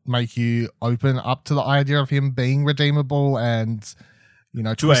make you open up to the idea of him being redeemable and, you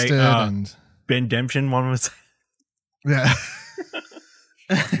know, To twisted and Bendemption, one was. yeah.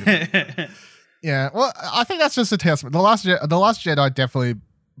 Yeah, well, I think that's just a testament. The Last Jedi definitely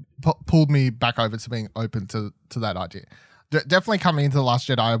pulled me back over to being open to that idea. Definitely coming into The Last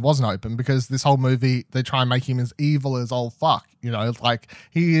Jedi, I wasn't open because this whole movie, they try and make him as evil as old fuck. You know, like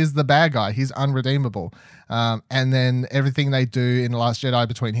he is the bad guy. He's unredeemable. And then everything they do in The Last Jedi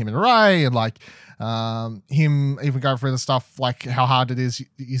between him and Rey and like him even going through the stuff like how hard it is.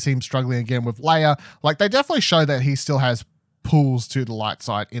 You see him struggling again with Leia. Like they definitely show that he still has pulls to the light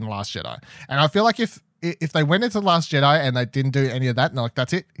side in Last Jedi. And I feel like if they went into The Last Jedi and they didn't do any of that, and like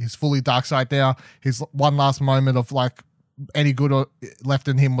that's it, he's fully dark side now. His one last moment of like any good left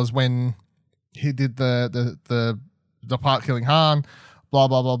in him was when he did the part killing Han, blah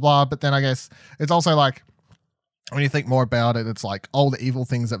blah blah blah. But then I guess it's also like when you think more about it, it's like all the evil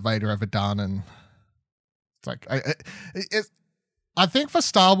things that Vader ever done, and it's like I think for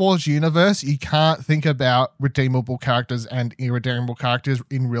Star Wars universe, you can't think about redeemable characters and irredeemable characters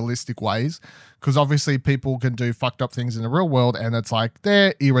in realistic ways because obviously people can do fucked up things in the real world and it's like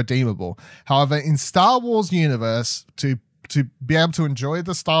they're irredeemable. However, in Star Wars universe, to be able to enjoy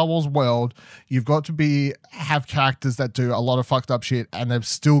the Star Wars world, you've got to have characters that do a lot of fucked up shit and they've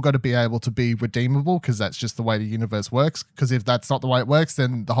still got to be able to be redeemable because that's just the way the universe works. Because if that's not the way it works,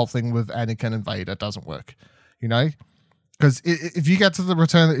 then the whole thing with Anakin and Vader doesn't work, you know? Because if you get to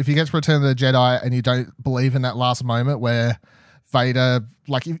Return of the Jedi and you don't believe in that last moment where Vader,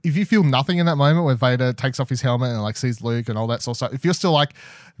 like if you feel nothing in that moment where Vader takes off his helmet and like sees Luke and all that sort of stuff, if you're still like,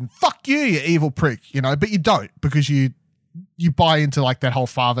 fuck you, you evil prick, you know, but you don't because you buy into like that whole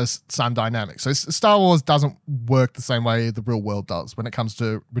father-son dynamic. So Star Wars doesn't work the same way the real world does when it comes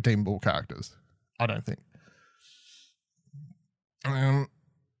to redeemable characters. I don't think.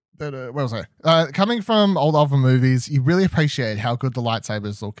 Where was I? Coming from old other movies, you really appreciate how good the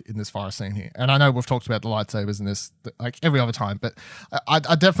lightsabers look in this forest scene here. And I know we've talked about the lightsabers in this like every other time, but I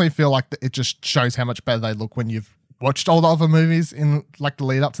definitely feel like it just shows how much better they look when you've watched all the other movies in like the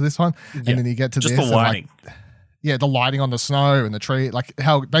lead up to this one, and then you get to just this. The lighting. And, like, the lighting on the snow and the tree, like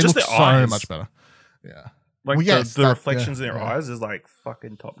how they just look so eyes. Much better. Yeah, like well, yes, the reflections in their eyes is like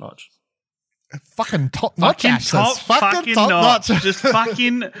fucking top notch. Fucking top notch. Fucking top notch. Just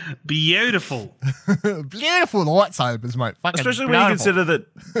fucking beautiful. Beautiful lightsabers, mate. Fucking especially when you consider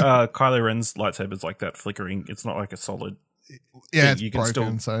that Kylo Ren's lightsaber's like that flickering. It's not like a solid. Yeah, thing. it's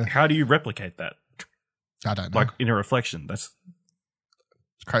broken. So how do you replicate that? I don't know. Like in a reflection. That's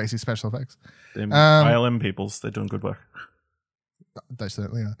crazy special effects. Them ILM peoples, they're doing good work. They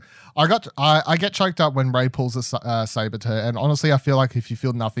certainly are. I get choked up when Rey pulls a saber to her, and honestly, I feel like if you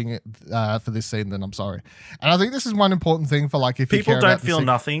feel nothing for this scene, then I'm sorry. And I think this is one important thing for like if people you care don't feel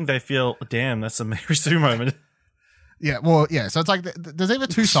nothing, they feel damn. That's a Mary Sue moment. Yeah, well, yeah. So it's like there's either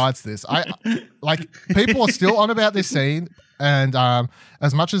two sides to this. Like people are still on about this scene, and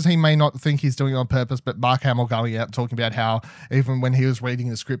as much as he may not think he's doing it on purpose, but Mark Hamill going out and talking about how even when he was reading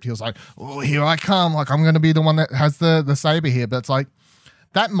the script, he was like, "Oh, here I come! Like I'm going to be the one that has the saber here." But it's like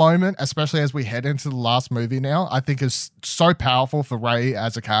that moment, especially as we head into the last movie now, I think is so powerful for Rey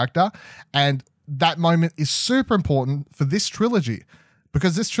as a character, and that moment is super important for this trilogy.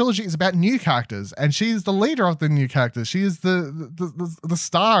 Because this trilogy is about new characters, and she's the leader of the new characters. She is the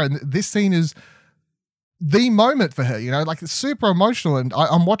star, and this scene is the moment for her. You know, like it's super emotional, and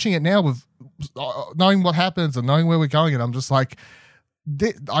I'm watching it now with knowing what happens and knowing where we're going, and I'm just like,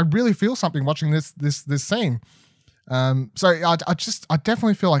 I really feel something watching this scene. So I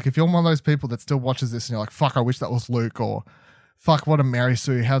definitely feel like if you're one of those people that still watches this and you're like, fuck, I wish that was Luke, or fuck, what a Mary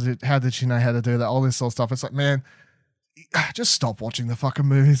Sue. How did she know how to do that? All this sort of stuff. It's like, man, just stop watching the fucking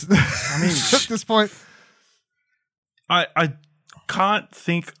movies. I mean, at this point, I can't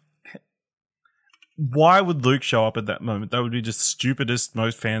think. Why would Luke show up at that moment? That would be just the stupidest,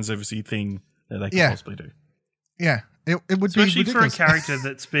 most fans ever see thing that they could possibly do. Yeah, it would especially be for a character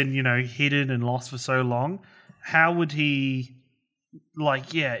that's been hidden and lost for so long. How would he?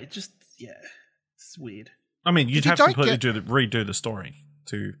 Like, it's weird. I mean, you'd have to completely redo the story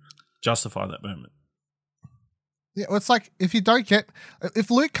to justify that moment. Yeah, well, it's like if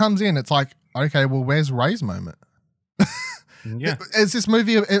if Luke comes in, it's like, okay, well, where's Rey's moment? Yeah, is this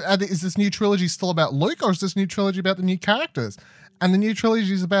new trilogy still about Luke, or is this new trilogy about the new characters? And the new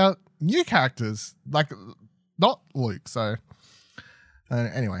trilogy is about new characters, like not Luke. So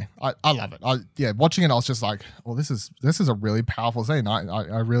anyway, I love it. Watching it, I was just like, well, this is a really powerful scene.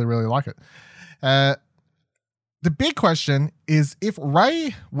 I really really like it. The big question is if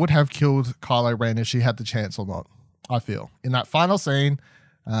Rey would have killed Kylo Ren if she had the chance or not. I feel in that final scene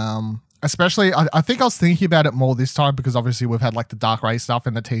Especially, I think I was thinking about it more this time because obviously we've had like the Dark Ray stuff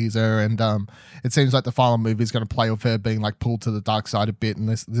in the teaser, and it seems like the final movie is going to play with her being like pulled to the dark side a bit and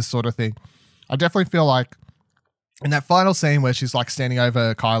this sort of thing. I definitely feel like in that final scene where she's like standing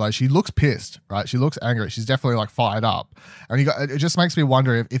over Kylo, she looks pissed, right? She looks angry. She's definitely like fired up, and it just makes me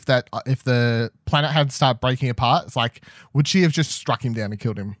wonder if the planet had started breaking apart, it's like, would she have just struck him down and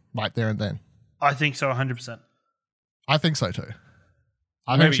killed him right there and then? I think so, 100%. I think so too.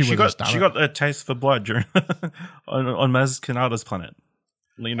 I Maybe think she got a taste for blood during on Maz Kanata's planet.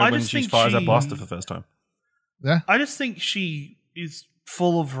 You know, when she fires that blaster for the first time. Yeah, I just think she is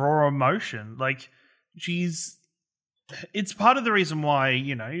full of raw emotion. Like, it's part of the reason why,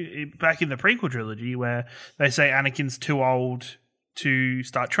 you know, back in the prequel trilogy where they say Anakin's too old to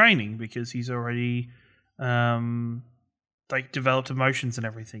start training because he's already like developed emotions and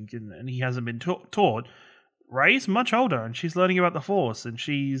everything, and he hasn't been taught. Rey's much older and she's learning about the Force, and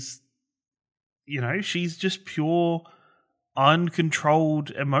she's just pure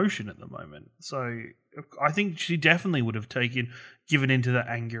uncontrolled emotion at the moment. So I think she definitely would have given into that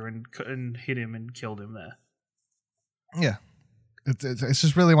anger and hit him and killed him there. Yeah. It's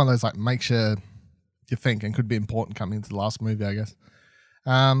just really one of those like makes you think and could be important coming into the last movie, I guess.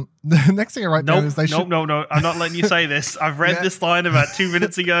 The next thing I write down is No. I'm not letting you say this. I've read this line about 2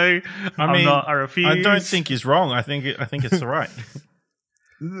 minutes ago. I refuse. I don't think he's wrong. I think it's all right.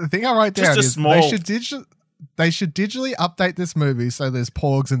 The thing I write down is they should digitally update this movie so there's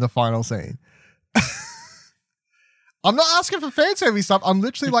porgs in the final scene. I'm not asking for fan service stuff. I'm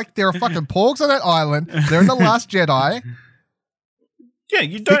literally like, there are fucking porgs on that island. They're in The Last Jedi. Yeah,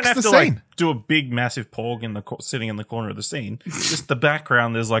 you don't have to like do a big, massive porg sitting in the corner of the scene. Just the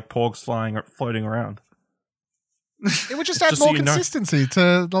background, there's like porgs floating around. It would just add more consistency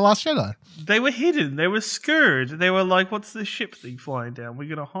to The Last Jedi. They were hidden. They were scared. They were like, "What's the ship thing flying down? We're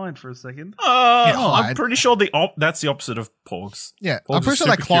gonna hide for a second." I'm pretty sure that's the opposite of porgs. Yeah, porgs I'm pretty sure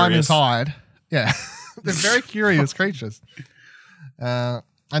they climb inside. Yeah, they're very curious creatures.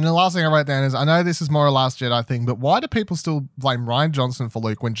 And the last thing I wrote down is, I know this is more a Last Jedi thing, but why do people still blame Rian Johnson for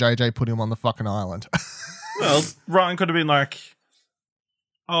Luke when JJ put him on the fucking island? Well, Ryan could have been like,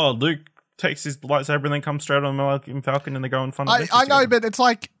 oh, Luke takes his lightsaber and then comes straight on Millennium Falcon and they go and fun. I know, but it's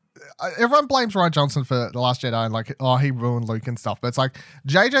like, everyone blames Rian Johnson for The Last Jedi and like, oh, he ruined Luke and stuff. But it's like,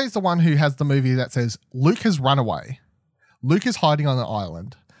 JJ is the one who has the movie that says, Luke has run away. Luke is hiding on the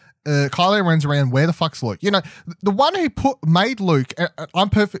island. Kylo runs around, where the fuck's Luke? You know, the one who made Luke, I'm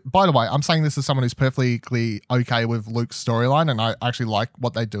perfect. By the way, I'm saying this as someone who's perfectly okay with Luke's storyline, and I actually like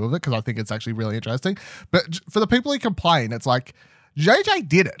what they do with it because I think it's actually really interesting. But for the people who complain, it's like, JJ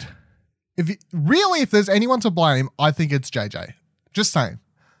did it. If there's anyone to blame, I think it's JJ. Just saying.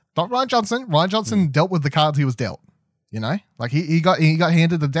 Not Rian Johnson. Rian Johnson dealt with the cards he was dealt. You know? Like he got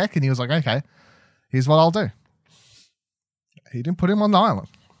handed the deck and he was like, okay, here's what I'll do. He didn't put him on the island.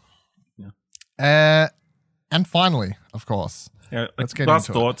 And finally, of course, let's get last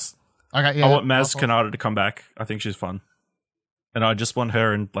into thoughts. It. Okay, yeah. I want Maz Kanata to come back. I think she's fun, and I just want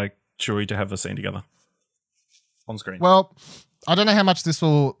her and like Chewie to have a scene together on screen. Well, I don't know how much this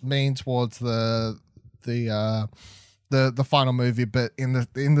will mean towards the final movie, but in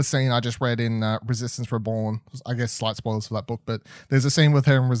the scene I just read in Resistance Reborn, I guess slight spoilers for that book, but there's a scene with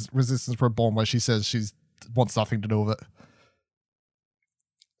her in Resistance Reborn where she says she wants nothing to do with it.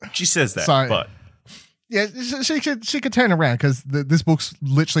 She says that, but yeah, she could turn around because this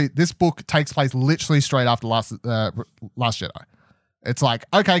book takes place literally straight after Last Jedi. It's like,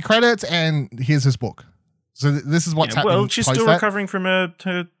 okay, credits, and here's this book. So this is what's happening. Well, she's still recovering from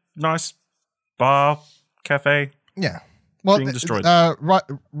her nice bar cafe. Yeah, well, being destroyed.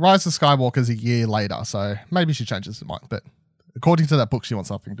 Rise of Skywalker's a year later, so maybe she changes her mind. But according to that book, she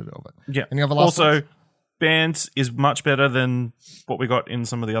wants nothing to do with it. Yeah. Any other last thoughts? Band is much better than what we got in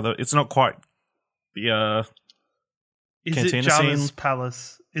some of the other. It's not quite the is cantina it Jabba's scene.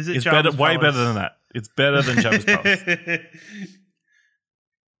 Palace? Is it? It's Jabba's better, way Palace? better than that. It's better than Jabba's Palace.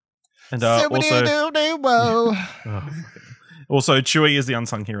 And also, Chewie is the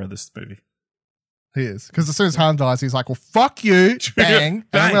unsung hero of this movie. He is, because as soon as Han dies, he's like, "Well, fuck you, bang,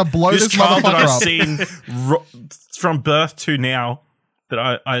 and I'm gonna blow this child that motherfucker I've up." seen from birth to now that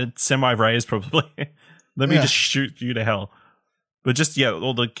I semi-raised probably. Let me just shoot you to hell. But just,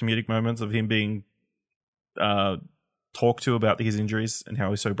 all the comedic moments of him being talked to about his injuries and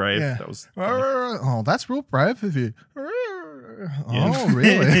how he's so brave. Yeah. That was funny. Oh, that's real brave of you. Yeah. Oh,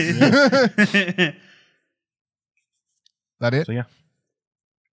 really? That it? So, yeah.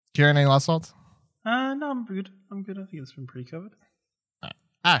 Ciaran, any last thoughts? No, I'm good. I think it's been pretty covered.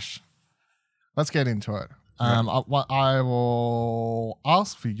 Ash, let's get into it. I will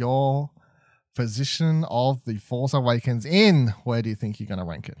ask for your position of the Force Awakens in. Where do you think you're going to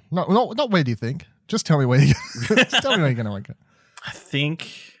rank it? No, not where do you think. Just tell me where you. Just tell me where you're going to rank it. I think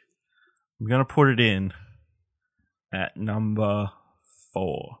I'm going to put it in at number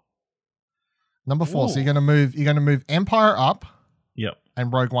 4. Number 4. Ooh. So you're going to move Empire up. Yep.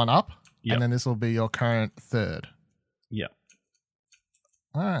 And Rogue One up. Yep. And then this will be your current 3rd. Yep.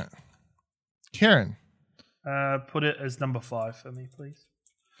 All right. Ciaran. Put it as number 5 for me, please.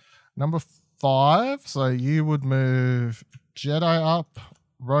 Number 5. So you would move Jedi up,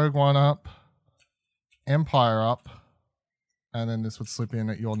 Rogue One up, Empire up, and then this would slip in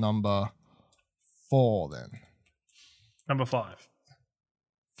at your number 4 then. Number 5.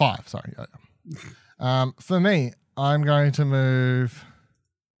 5, sorry. For me, I'm going to move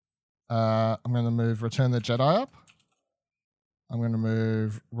Return of the Jedi up. I'm going to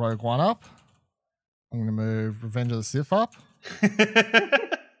move Rogue One up. I'm going to move Revenge of the Sith up.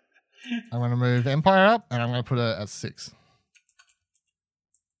 I'm going to move Empire up, and I'm going to put it at 6.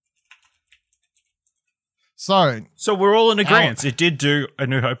 So we're all in agreement. It did do A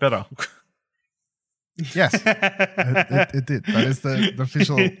New Hope better. Yes, it did. That is the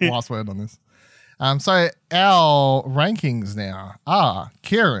official last word on this. So our rankings now are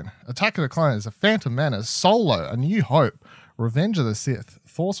Ciaran, Attack of the Clones, The Phantom Menace, Solo, A New Hope, Revenge of the Sith,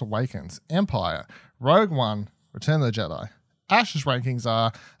 Force Awakens, Empire, Rogue One, Return of the Jedi. Ash's rankings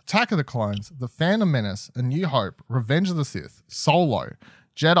are Attack of the Clones, The Phantom Menace, A New Hope, Revenge of the Sith, Solo,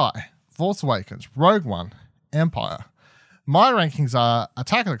 Jedi, Force Awakens, Rogue One, Empire. My rankings are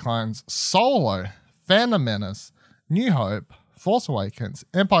Attack of the Clones, Solo, Phantom Menace, New Hope, Force Awakens,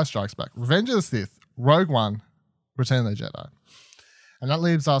 Empire Strikes Back, Revenge of the Sith, Rogue One, Return of the Jedi. And that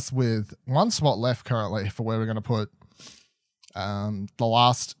leaves us with one spot left currently for where we're going to put The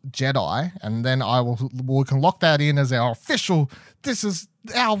Last Jedi. And then we can lock that in as our official, this is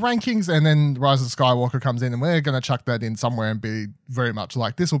our rankings. And then Rise of Skywalker comes in and we're going to chuck that in somewhere and be very much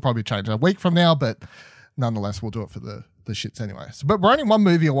like, this will probably change a week from now, but nonetheless, we'll do it for the shits anyway. So, but we're only one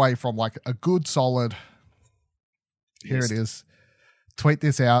movie away from like a good solid, here it is. Tweet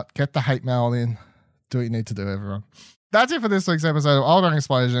this out, get the hate mail in, do what you need to do, everyone. That's it for this week's episode of Old Wrong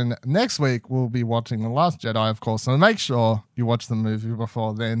Explosion. Next week, we'll be watching The Last Jedi, of course, so make sure you watch the movie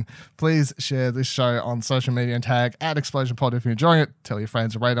before then. Please share this show on social media and tag @ExplosionPod if you're enjoying it. Tell your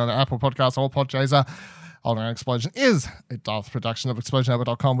friends to rate on Apple Podcasts or Podchaser. Old Wrong Explosion is a Darth production of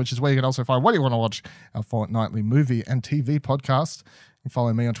ExplosionHour.com, which is where you can also find what you want to watch, our fortnightly movie and TV podcast. You can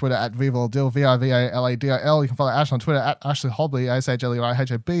follow me on Twitter @VivaLadil, VIVALADIL. You can follow Ash on Twitter @AshleyHobley,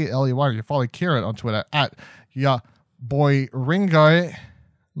 ASHLEYHOBLEY. You can follow Ciaran on Twitter @YaBoyRingo.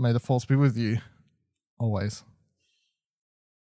 May the force be with you always.